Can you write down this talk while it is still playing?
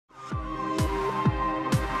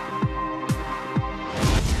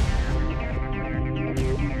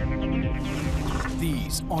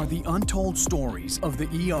are the untold stories of the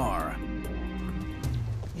ER.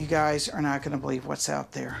 You guys are not going to believe what's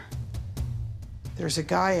out there. There's a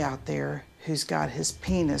guy out there who's got his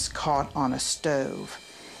penis caught on a stove,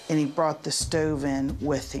 and he brought the stove in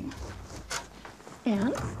with him.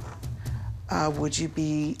 And? Would you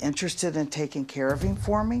be interested in taking care of him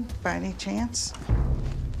for me, by any chance?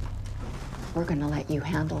 We're gonna let you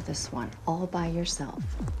handle this one all by yourself.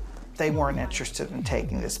 They weren't interested in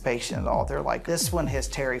taking this patient at all. They're like, this one has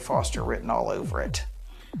Terry Foster written all over it.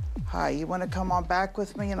 Hi, you want to come on back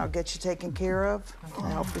with me and I'll get you taken care of? Can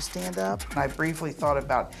I help you stand up? And I briefly thought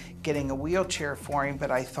about getting a wheelchair for him, but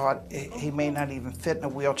I thought he may not even fit in a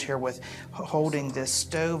wheelchair with holding this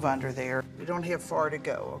stove under there. We don't have far to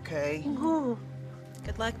go, okay? Ooh.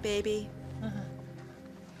 Good luck, baby.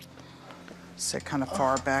 Sit kind of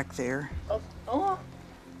far back there.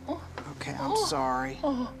 Okay, I'm sorry.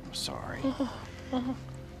 I'm sorry.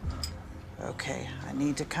 Okay, I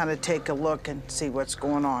need to kind of take a look and see what's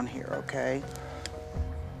going on here, okay?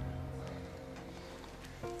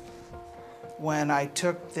 When I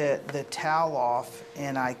took the towel off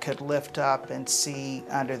and I could lift up and see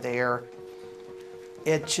under there,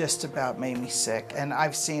 it just about made me sick. And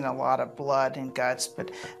I've seen a lot of blood and guts,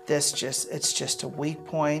 but it's just a weak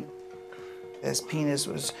point. His penis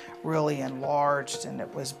was really enlarged and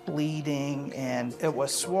it was bleeding and it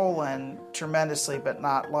was swollen tremendously, but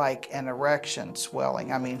not like an erection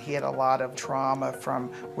swelling. I mean, he had a lot of trauma from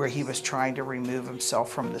where he was trying to remove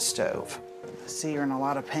himself from the stove. I see you're in a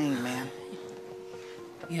lot of pain, man.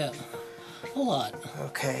 Yeah, a lot.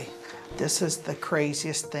 Okay. This is the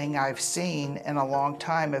craziest thing I've seen in a long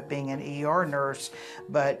time of being an ER nurse,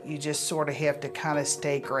 but you just sort of have to kind of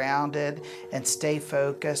stay grounded and stay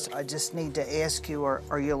focused. I just need to ask you,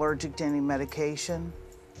 are you allergic to any medication?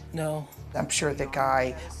 No. I'm sure the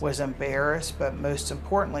guy was embarrassed, but most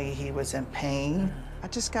importantly, he was in pain. I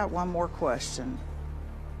just got one more question.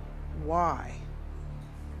 Why?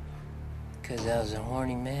 Because I was a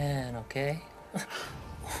horny man, okay?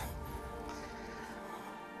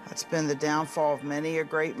 That's been the downfall of many a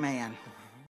great man.